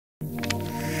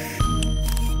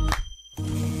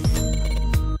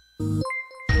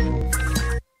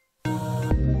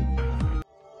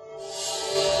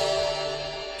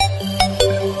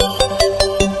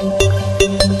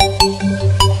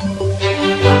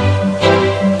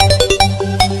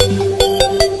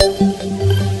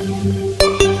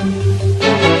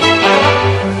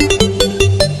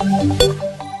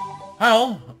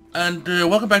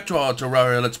welcome back to our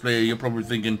Terraria Let's Play. You're probably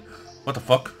thinking, what the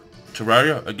fuck?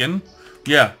 Terraria again?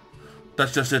 Yeah,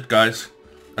 that's just it, guys.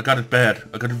 I got it bad.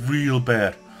 I got it real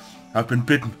bad. I've been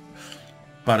bitten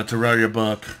by the Terraria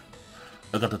bug.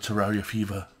 I got the Terraria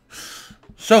Fever.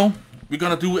 So, we're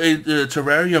gonna do a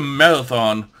Terraria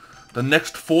marathon. The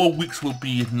next 4 weeks will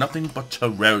be nothing but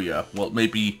Terraria. Well,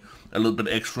 maybe a little bit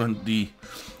extra in the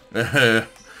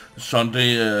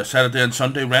Saturday and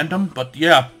Sunday random, but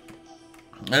yeah.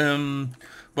 We're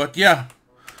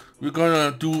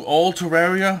gonna do all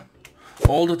Terraria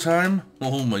all the time.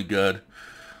 Oh my god.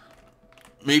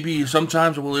 Maybe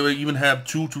sometimes we'll even have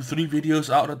 2 to 3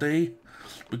 videos out a day,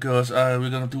 because we're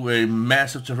gonna do a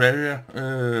massive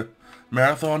Terraria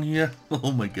marathon here.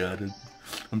 Oh my god,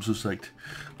 I'm so psyched.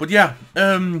 But yeah,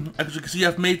 as you can see,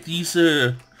 I've made these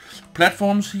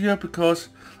platforms here because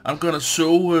I'm gonna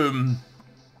show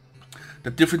the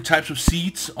different types of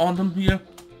seeds on them here.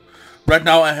 Right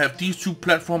now I have these 2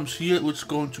 platforms here, which is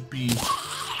going to be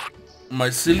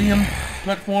mycelium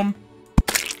platform.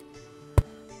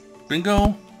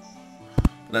 Bingo.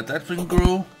 Let that thing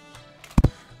grow.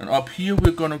 And up here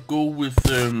we're gonna go with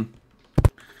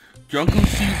jungle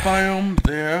seed biome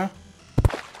there.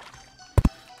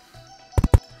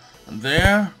 And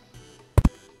there.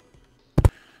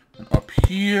 And up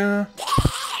here.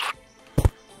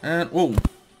 And whoa.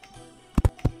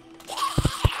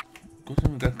 Good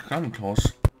thing we got climbing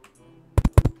claws.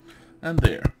 And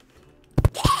there.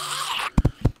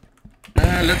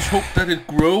 And let's hope that it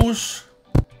grows.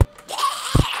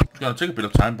 It's gonna take a bit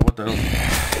of time, but what the hell?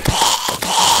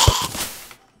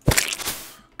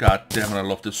 God damn it, I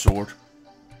love this sword.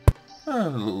 A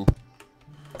little.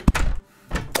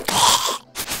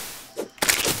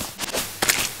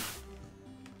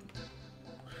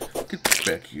 Get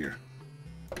back here.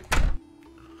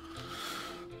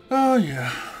 Oh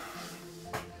yeah.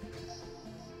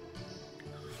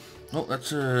 Well, let's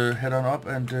head on up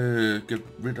and get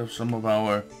rid of some of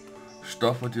our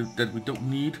stuff that we don't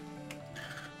need.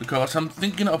 Because I'm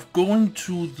thinking of going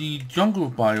to the jungle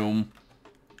biome.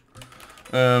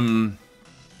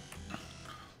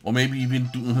 Or maybe even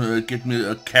get me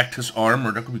a cactus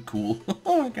armor. That could be cool.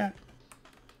 Oh my god.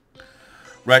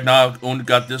 Right now I've only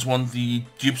got this one, the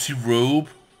gypsy robe,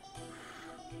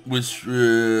 which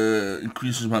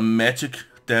increases my magic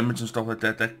damage and stuff like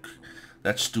that.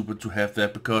 That's stupid to have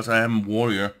that, because I am a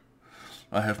warrior.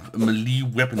 I have melee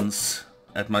weapons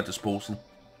at my disposal.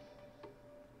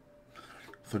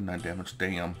 39 damage,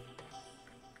 damn.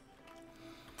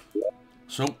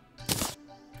 So,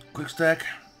 quick stack.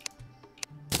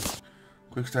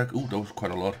 Quick stack, ooh, that was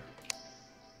quite a lot.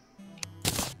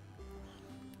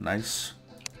 Nice.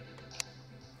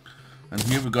 And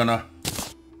here we're gonna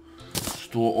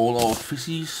store all our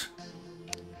fishies.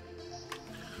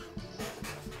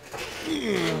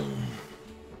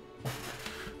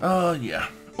 Oh yeah.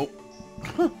 Oh.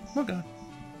 Oh god.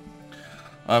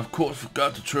 I of course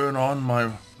forgot to turn on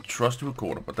my trusty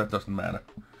recorder, but that doesn't matter.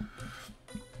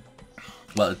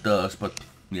 Well, it does, but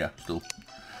yeah, still.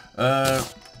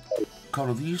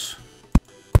 Couple of these.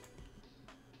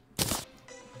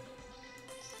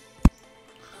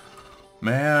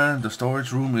 Man, the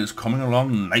storage room is coming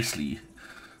along nicely.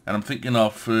 And I'm thinking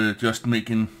of just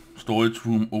making storage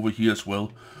room over here as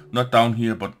well. Not down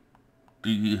here, but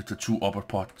the 2 upper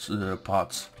parts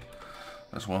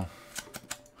as well.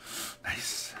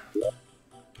 Nice.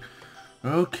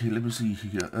 Okay, let me see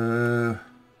here.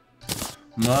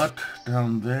 Mud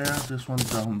down there. This one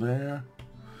down there.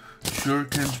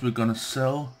 Shurikens we're gonna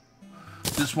sell.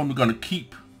 This one we're gonna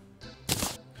keep.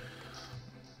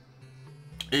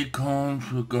 Acorns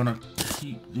we're gonna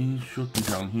keep. These should be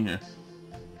down here.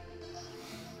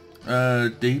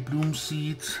 Daybloom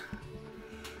seeds.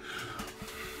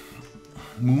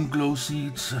 Moonglow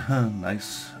seeds.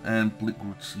 Nice. And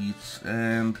blickroot seeds.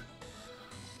 And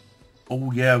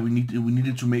oh yeah, we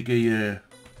needed to make a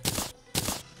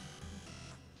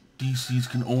these seeds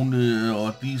can only,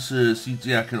 or these seeds,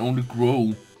 yeah, can only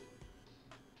grow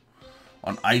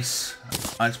on ice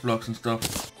blocks and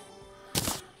stuff.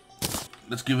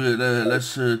 Let's give it,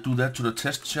 let's do that to the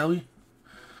test, shall we?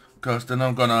 Because then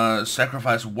I'm gonna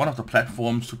sacrifice one of the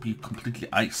platforms to be completely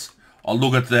ice. Oh,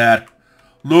 look at that!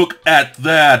 Look at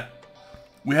that!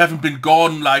 We haven't been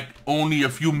gone like only a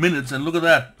few minutes, and look at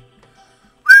that!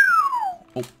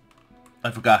 Oh,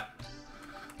 I forgot.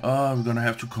 Oh, we're gonna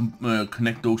have to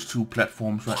connect those 2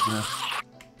 platforms right there.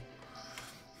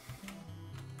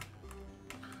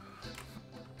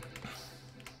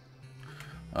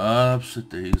 Upside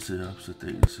daisy, upside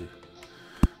daisy.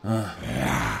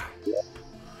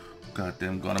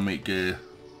 Goddamn, gonna make a...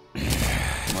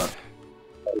 What?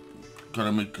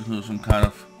 Gotta make some kind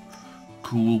of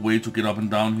cool way to get up and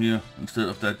down here instead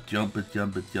of that jump it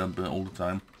all the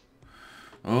time.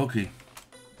 Okay.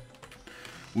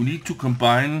 We need to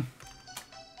combine.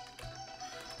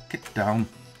 Get down.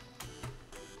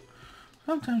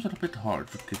 Sometimes it's a bit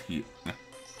hard to get here.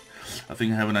 I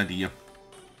think I have an idea.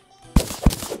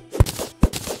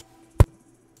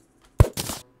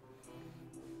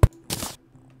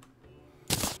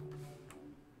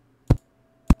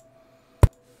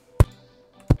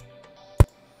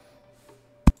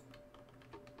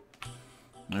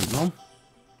 There we go.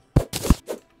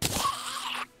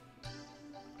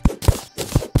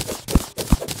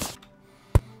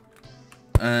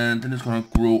 And then it's gonna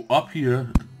grow up here.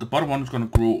 The bottom one is gonna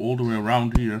grow all the way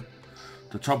around here.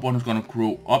 The top one is gonna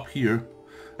grow up here.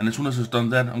 And as soon as it's done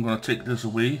that, I'm gonna take this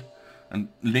away and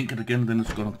link it again. Then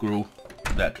it's gonna grow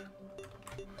that.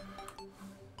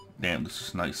 Damn, this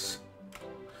is nice.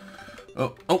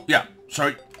 Oh yeah,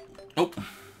 sorry. Oh.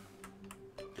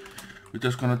 We're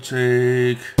just gonna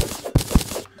take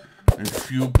a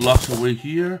few blocks away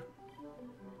here.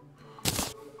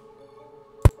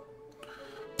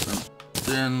 And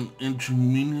then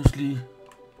intravenously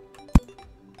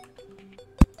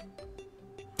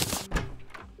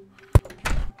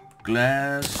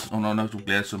glass. Oh no, not to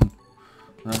glass them.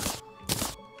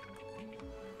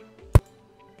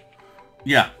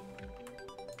 Yeah.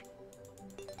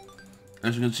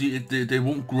 As you can see, they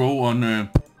won't grow on. It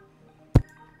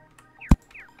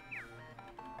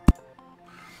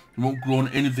won't grow on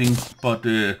anything but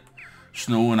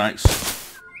snow and ice.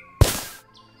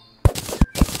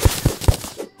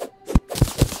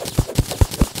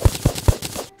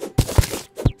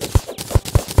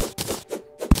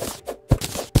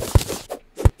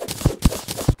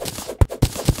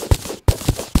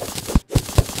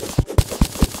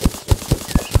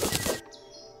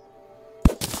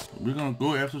 We're gonna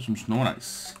go after some snow and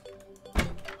ice.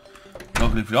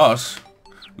 Luckily for us,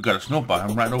 we got a snow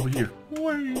biome right over here.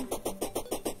 Whee!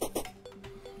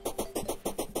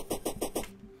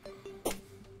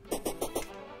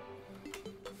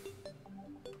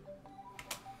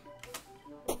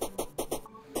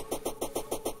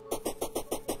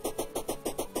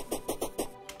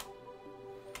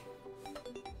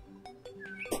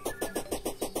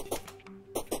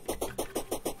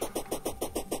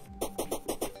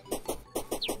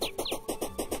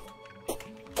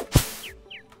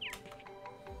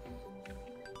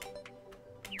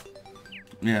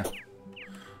 Yeah,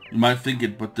 you might think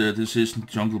it, but this isn't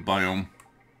jungle biome.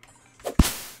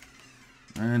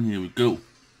 And here we go.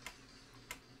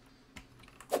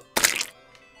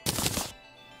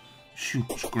 Shoot,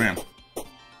 scram.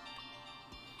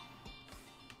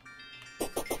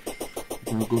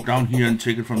 I'm gonna go down here and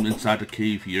take it from inside the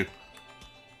cave here.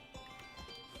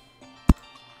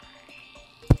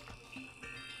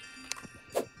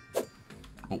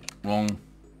 Oh, wrong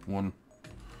one.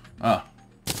 Ah.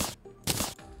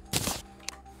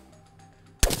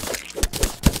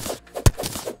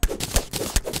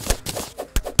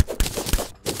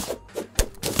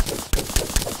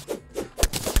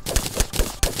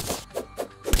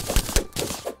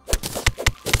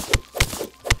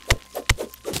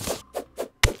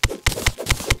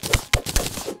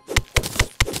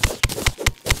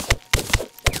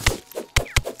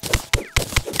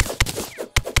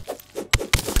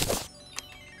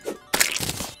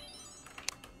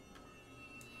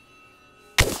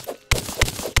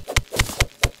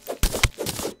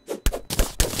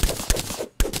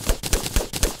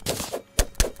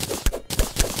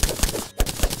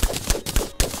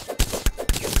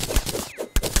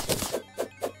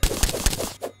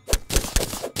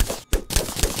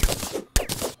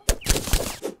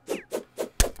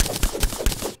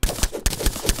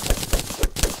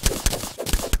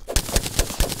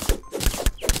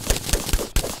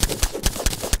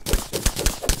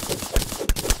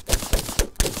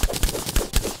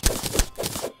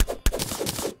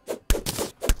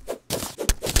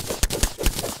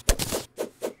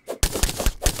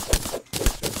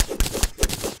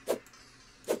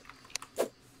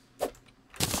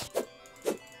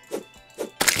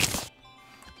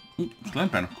 Slime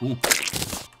panel, cool.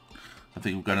 I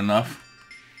think we've got enough.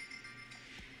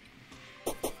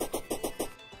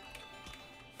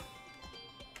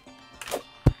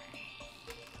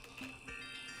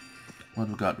 What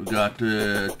we got? We got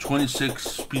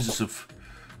 26 pieces of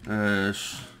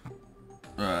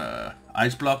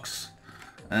ice blocks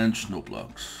and snow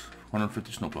blocks.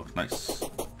 150 snow blocks, nice.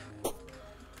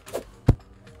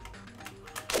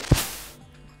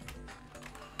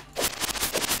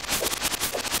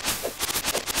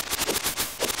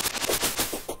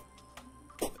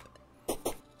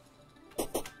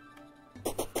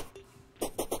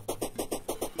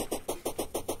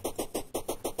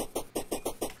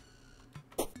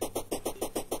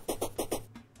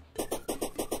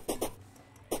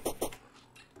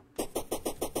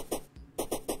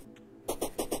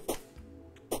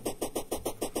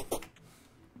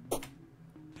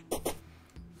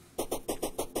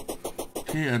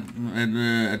 Okay,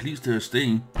 at least they're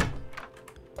staying.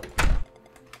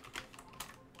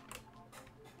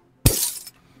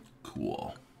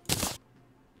 Cool.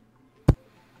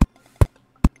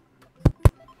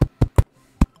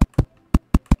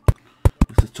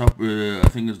 It's the top. I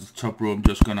think it's the top row. I'm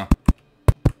just gonna.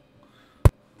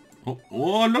 Oh,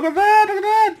 oh! Look at that! Look at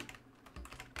that!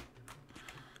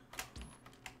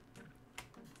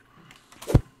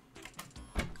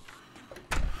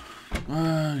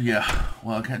 Yeah.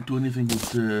 Well, I can't do anything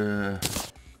with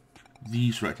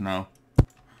these right now.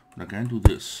 But I can do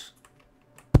this.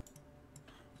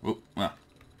 Oh, ah.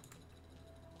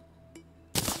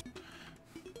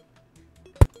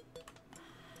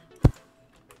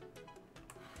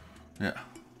 Yeah.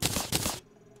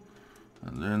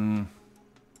 And then...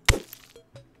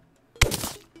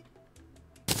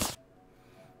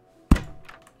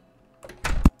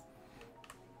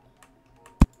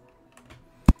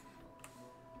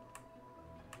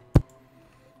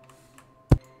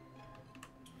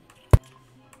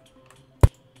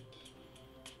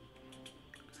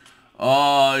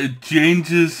 Oh, it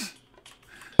changes.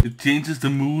 It changes the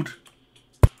mood.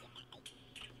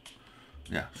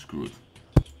 Yeah, screw it.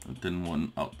 And then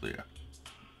one out there.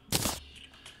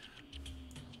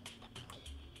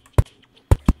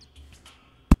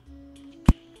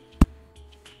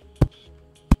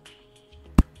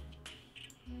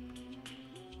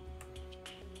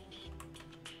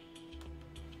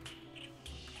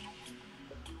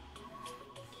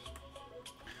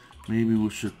 Maybe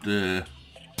we should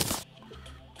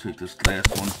take this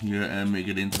last one here and make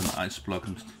it into an ice block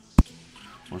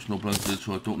or snow block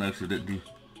so I don't accidentally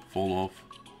fall off.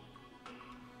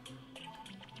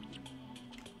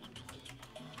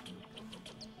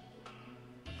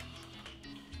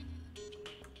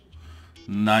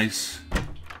 Nice.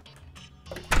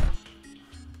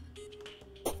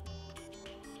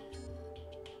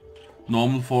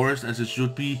 Normal forest as it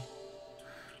should be.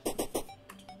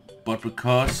 But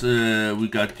because we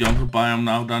got jungle biome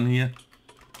now down here.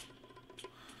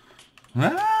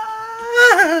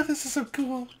 Ah, this is so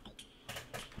cool.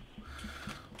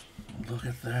 Look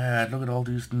at that. Look at all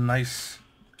these nice.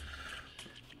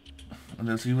 And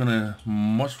there's even a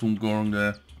mushroom growing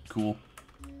there. Cool.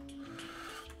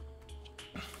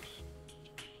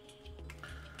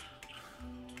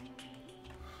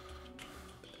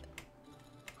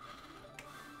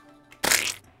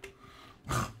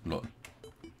 Lord.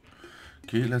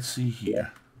 Okay, let's see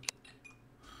here.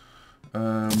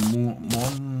 More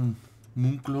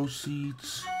moon glow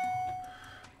seeds.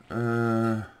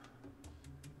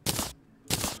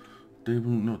 They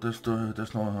will no.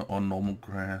 That's not on normal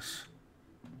grass.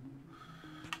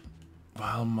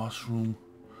 Wild mushroom,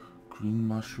 green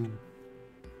mushroom,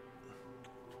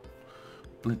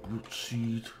 blinkroot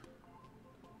seed.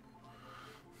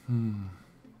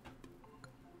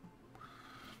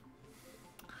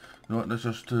 No, let's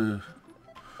just go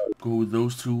with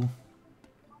those two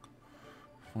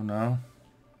for now.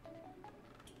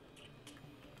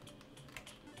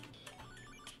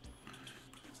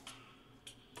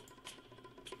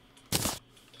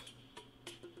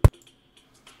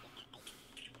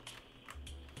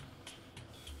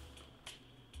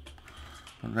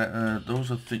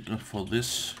 Those are thinking for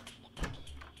this.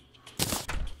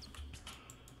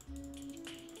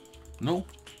 No.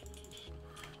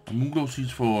 Moonglow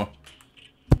seeds for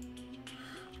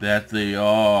that they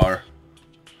are.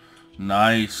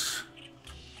 Nice.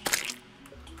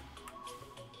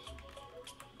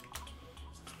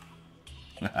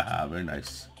 Very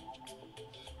nice.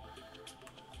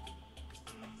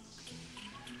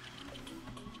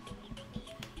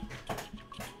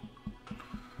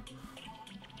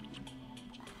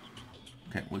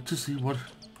 Can't wait to see what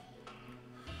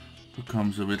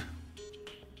becomes of it.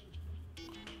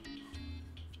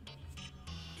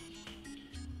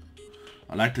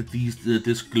 I like that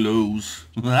this glows.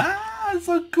 Ah, it's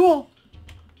so cool.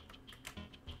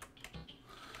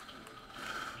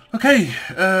 Okay,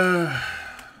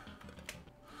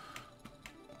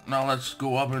 now let's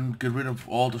go up and get rid of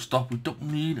all the stuff we don't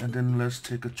need, and then let's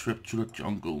take a trip to the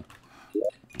jungle.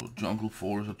 Jungle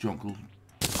forest or jungle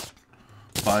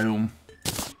biome.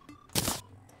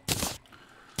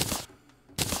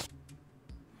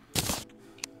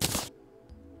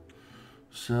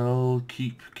 So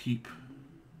keep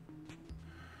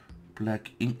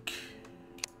black ink.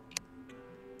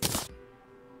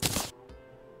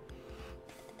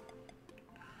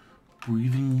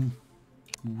 Breathing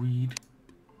reed.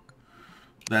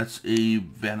 That's a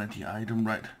vanity item,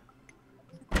 right?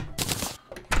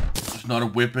 It's not a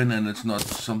weapon and it's not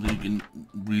something you can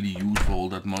really use for all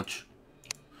that much.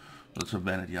 That's a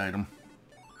vanity item.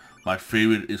 my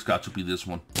favorite is got to be this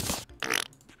one.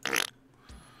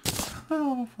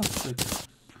 Oh, for fuck's sake.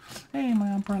 Hey, my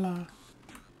umbrella.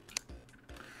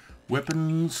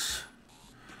 Weapons,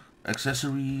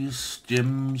 accessories,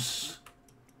 gems.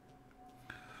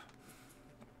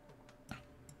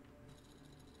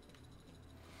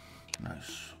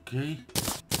 Nice, okay.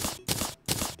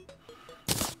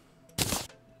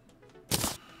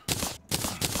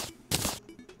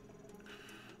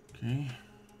 Okay.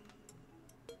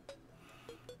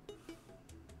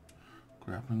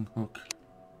 Grappling hook.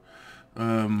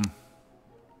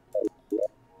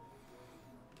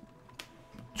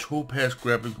 Topaz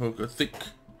grappling hook, I think.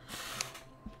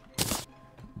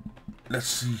 Let's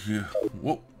see here.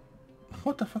 Whoa.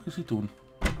 What the fuck is he doing?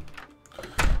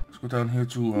 Let's go down here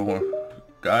to our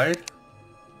guide.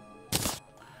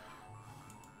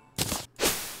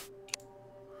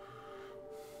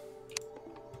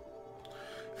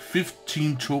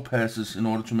 $15 topazes in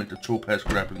order to make the topaz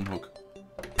grappling hook.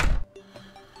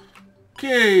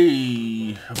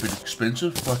 Okay, a bit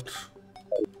expensive, but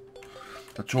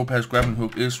the topaz grappling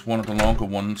hook is one of the longer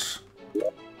ones.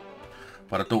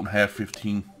 But I don't have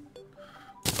 15.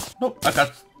 Nope, I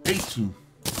got 18.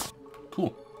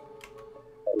 Cool.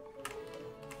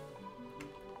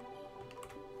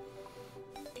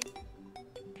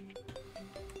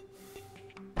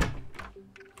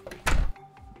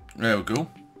 There we go.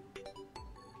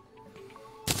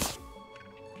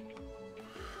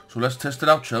 So let's test it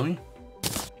out, shall we?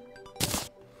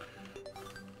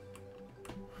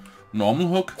 Normal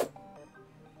hook.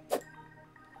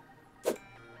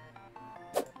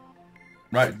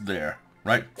 Right there.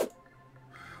 Right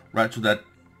to that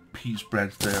piece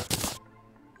branch there.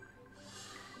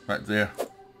 Right there.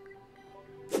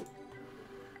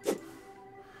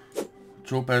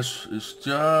 Topaz is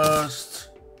just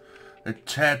a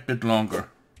tad bit longer.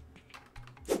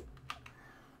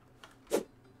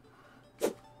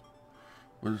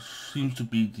 But it seems to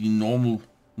be the normal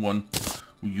one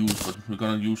we use, but we're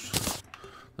gonna use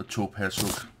the topaz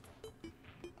hook.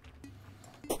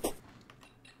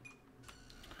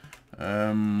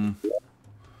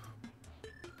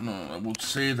 No, I would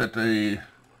say that a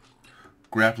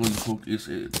grappling hook is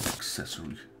an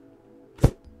accessory.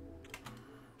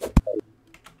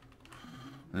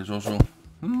 It's also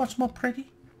much more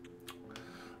pretty.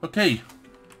 Okay.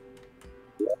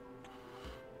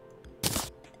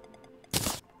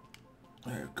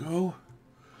 There you go.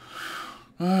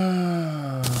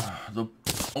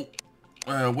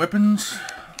 Weapons.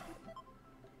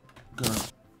 Gonna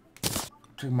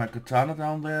take my katana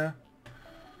down there.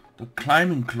 The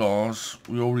climbing claws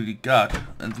we already got,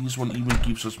 and this one even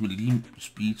gives us melee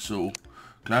speed, so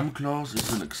climbing claws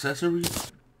is an accessory.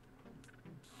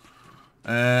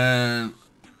 And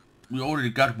we already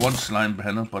got one slime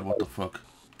banner, but what the fuck.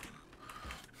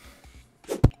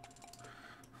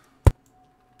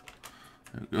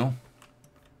 There we go.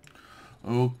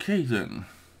 Okay then.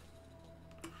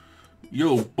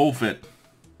 Yo, Bofet.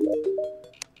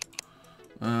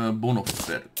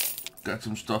 Bonofet. Got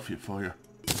some stuff here for you.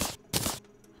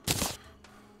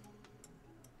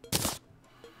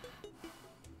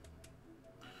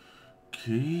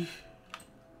 Okay.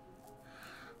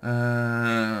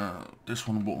 This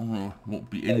one won't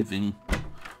be anything.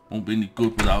 Won't be any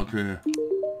good without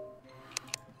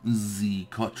the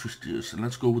cartridges. And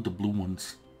let's go with the blue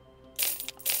ones.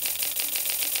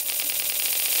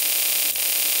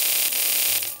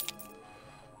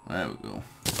 There we go.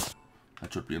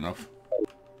 That should be enough.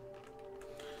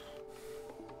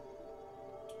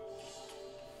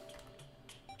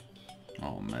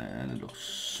 Oh man, it looks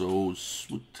so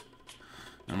sweet.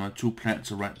 And my 2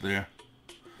 plants are right there.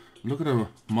 Look at the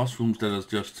mushrooms that is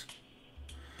just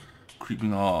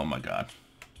creeping. Oh my god.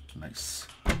 Nice.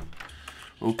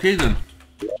 Okay then.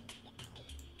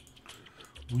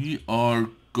 We are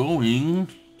going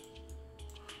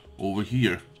over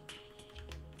here.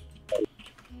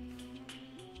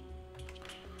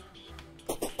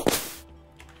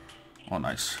 Oh,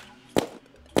 nice.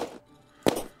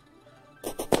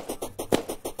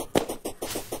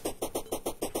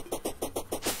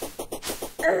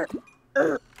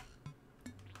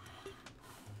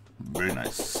 Very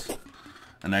nice.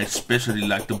 And I especially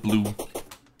like the blue.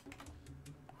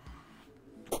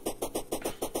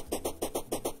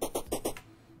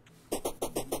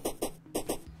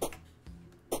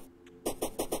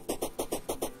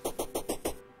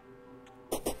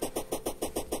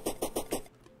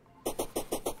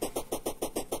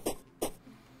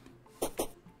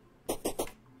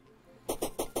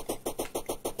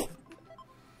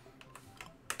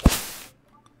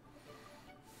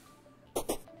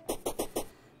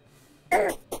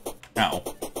 Ow.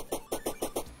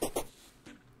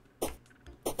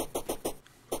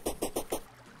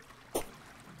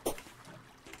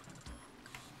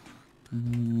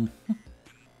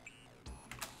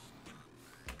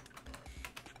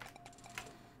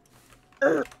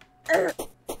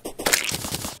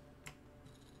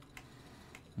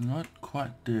 Not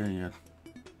quite there yet.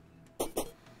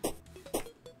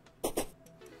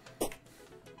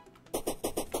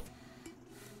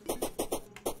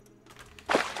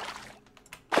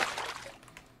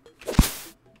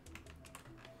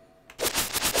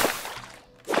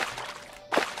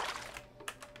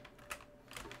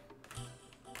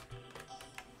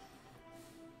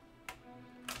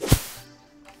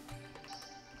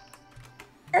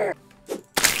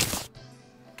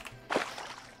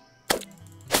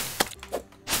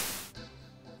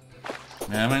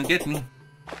 Come and get me.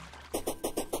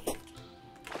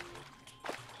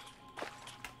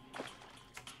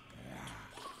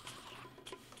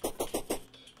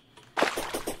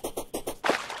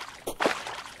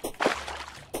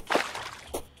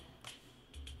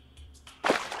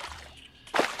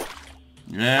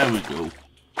 There we go.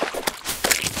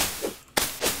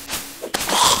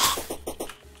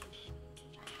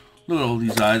 Look at all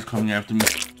these eyes coming after me.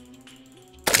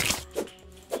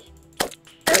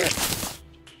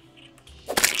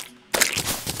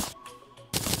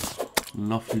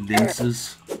 Lovely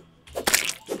lenses.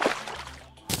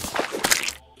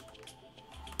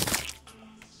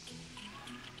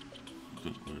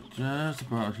 Just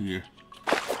about here.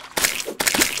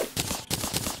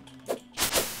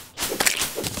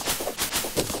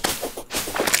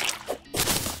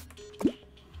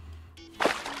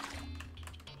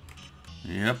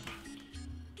 Yep.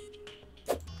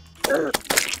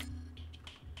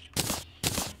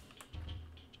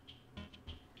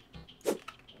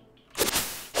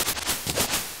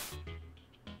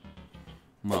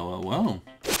 Well.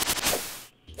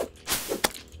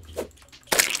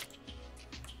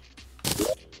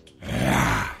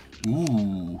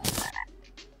 Ooh.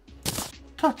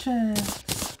 Touch it.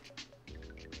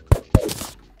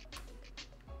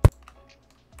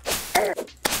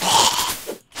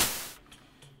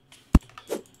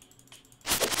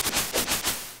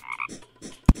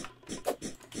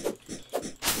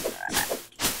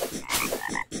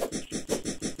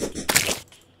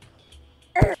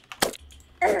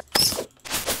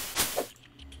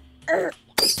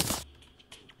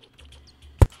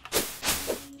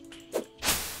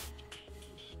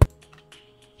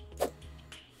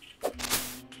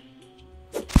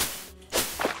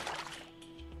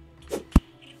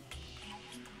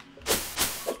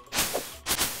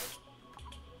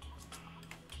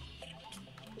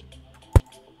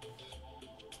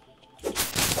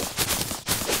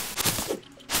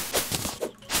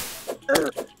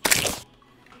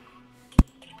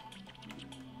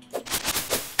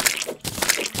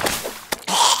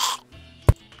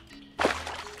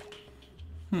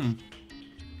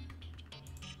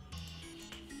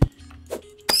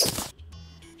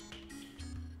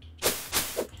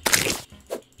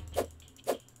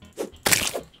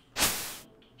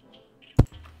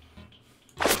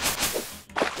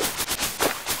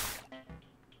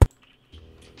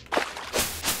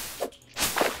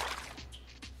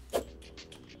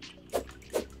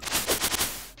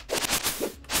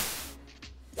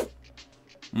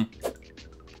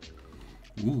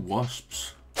 Ooh,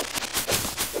 wasps.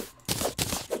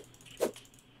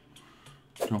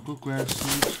 Jungle grass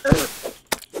seeds.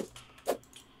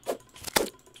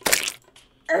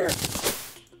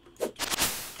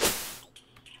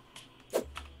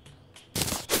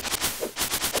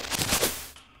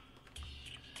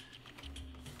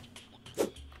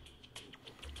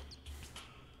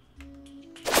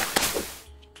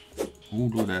 Ooh,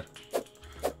 look at that.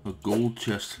 A gold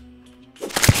chest.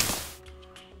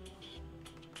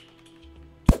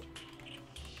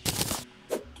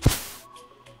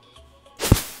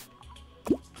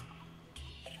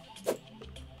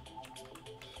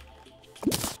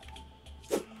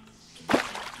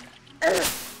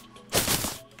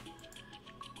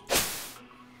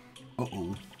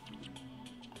 Uh-oh.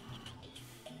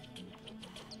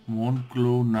 One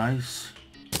glow, nice.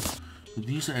 So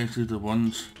these are actually the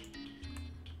ones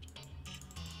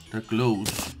that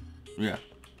glows. Yeah.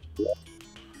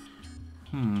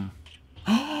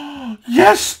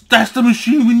 Yes! That's the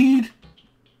machine we need!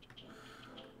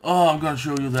 Oh, I'm gonna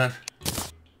show you that.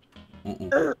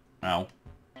 Uh-oh. Ow.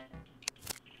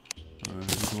 There we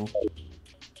go.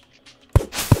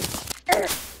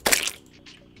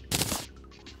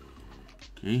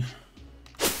 Okay.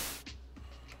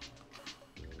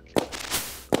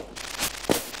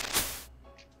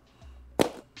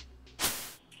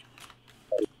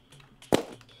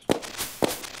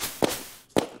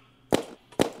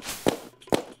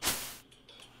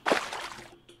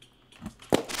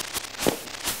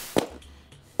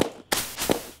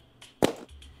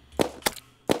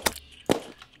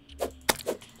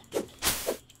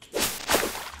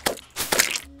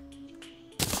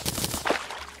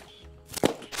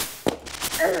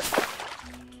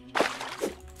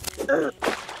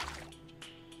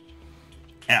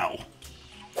 Ow.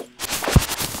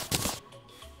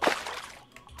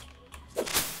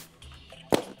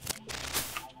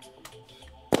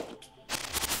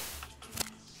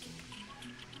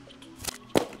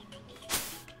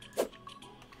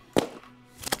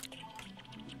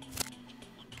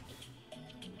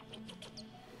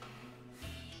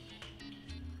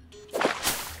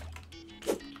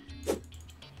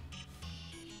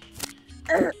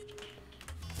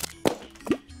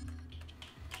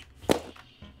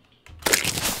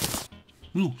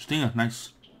 Ooh, stinger,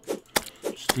 nice.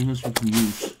 Stingers we can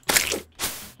use.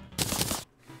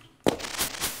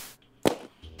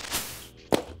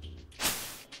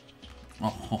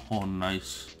 Oh,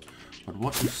 nice. But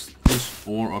what is this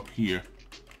ore up here?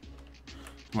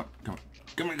 Come on, come on.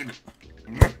 Come on,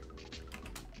 come on.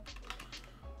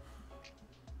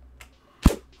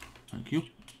 Thank you.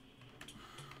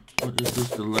 What is this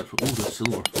delightful? Ooh, that's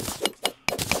silver.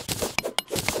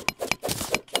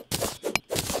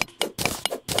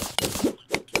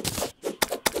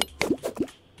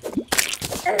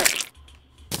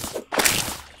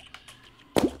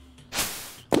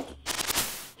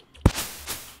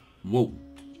 Whoa.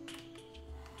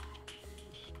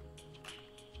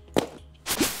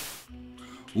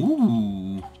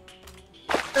 Ooh.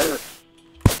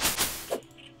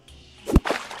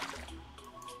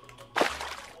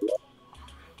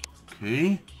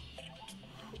 Okay.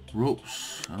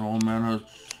 Ropes and all manner of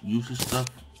useless stuff.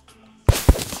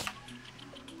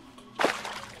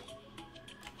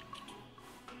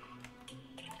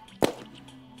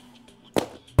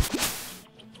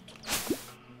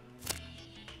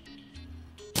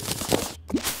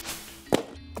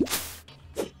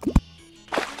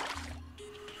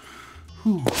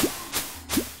 Whew.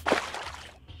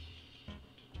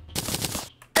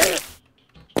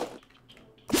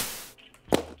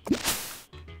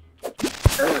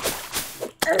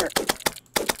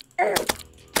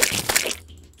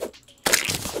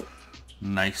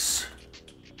 Nice.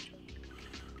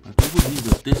 I do believe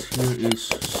that this here is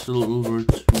silver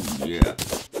too, yeah.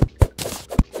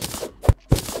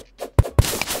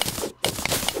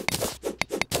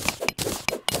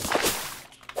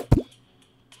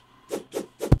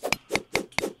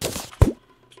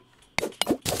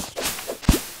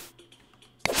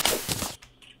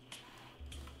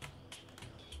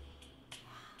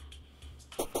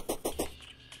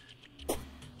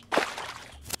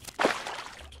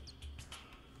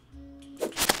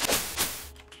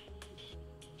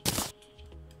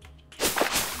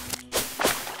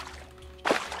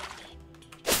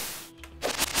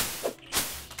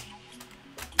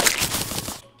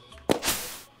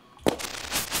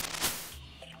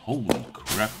 Holy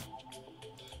crap.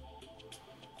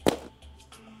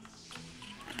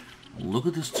 Look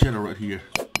at this cheddar right here.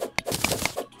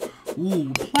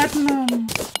 Ooh, platinum!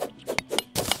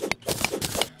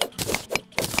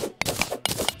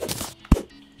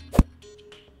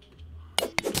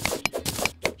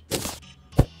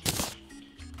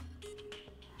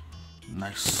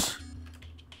 Nice.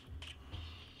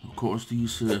 Of course,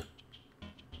 these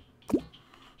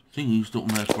thingies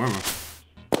don't last forever.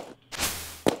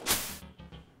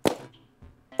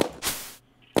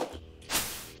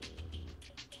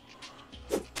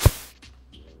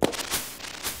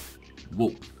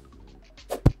 Whoa.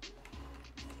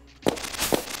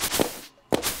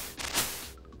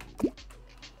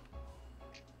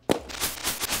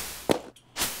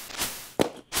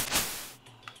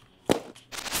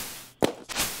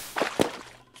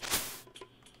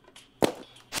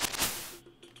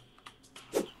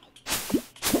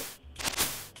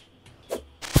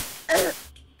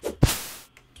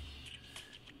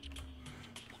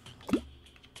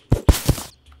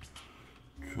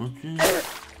 Okay.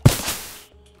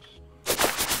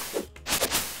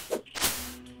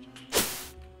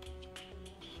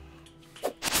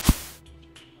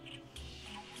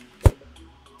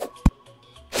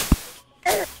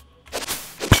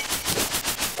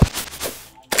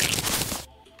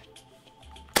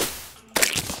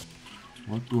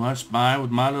 What do I spy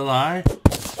with my little eye?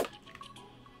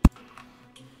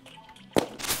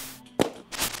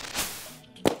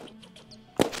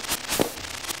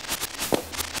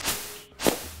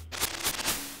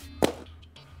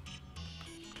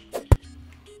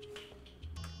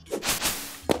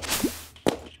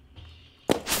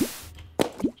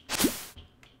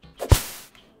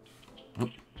 Nope.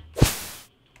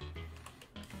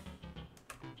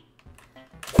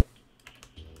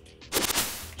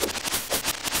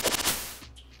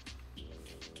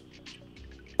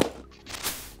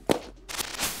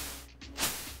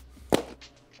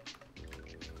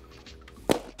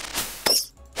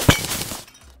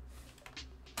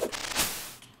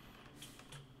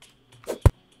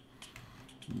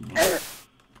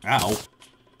 Ow.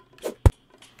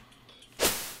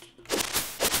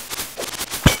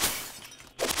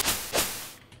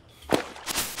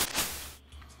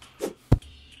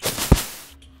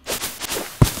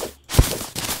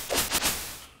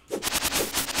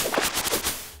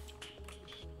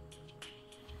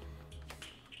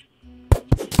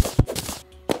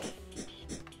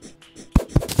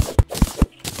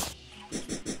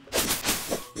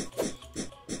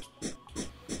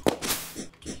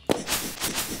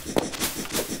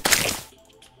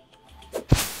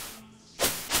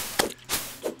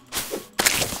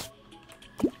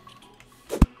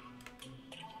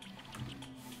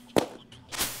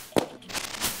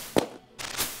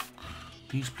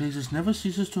 These places never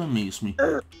ceases to amaze me.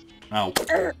 Ow.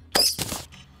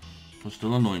 But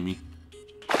still annoy me.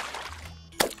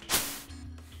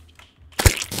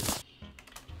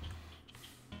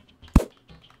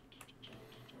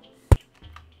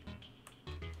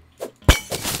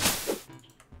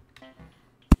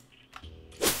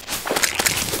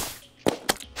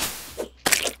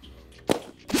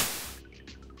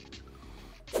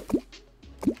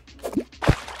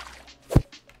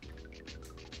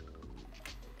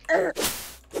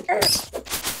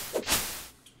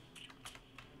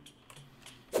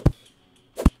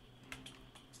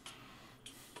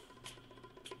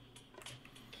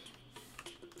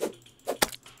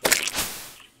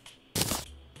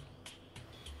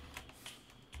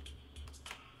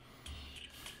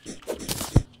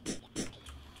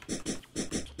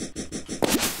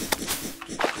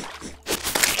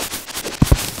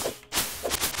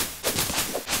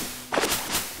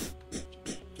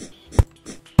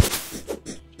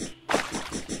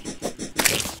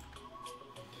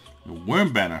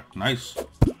 Worm banner, nice.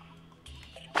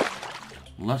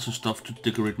 Lots of stuff to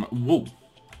decorate my... Whoa!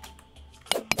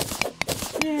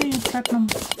 Yay, platinum!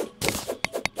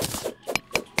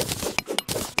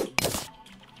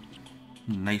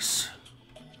 Nice.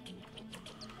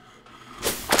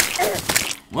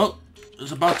 Well,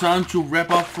 it's about time to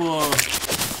wrap up for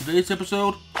today's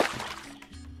episode.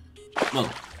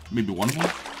 Well, maybe one of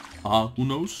them. Who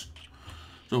knows?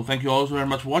 So thank you all so very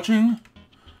much for watching.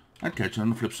 I'll catch you on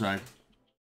the flip side.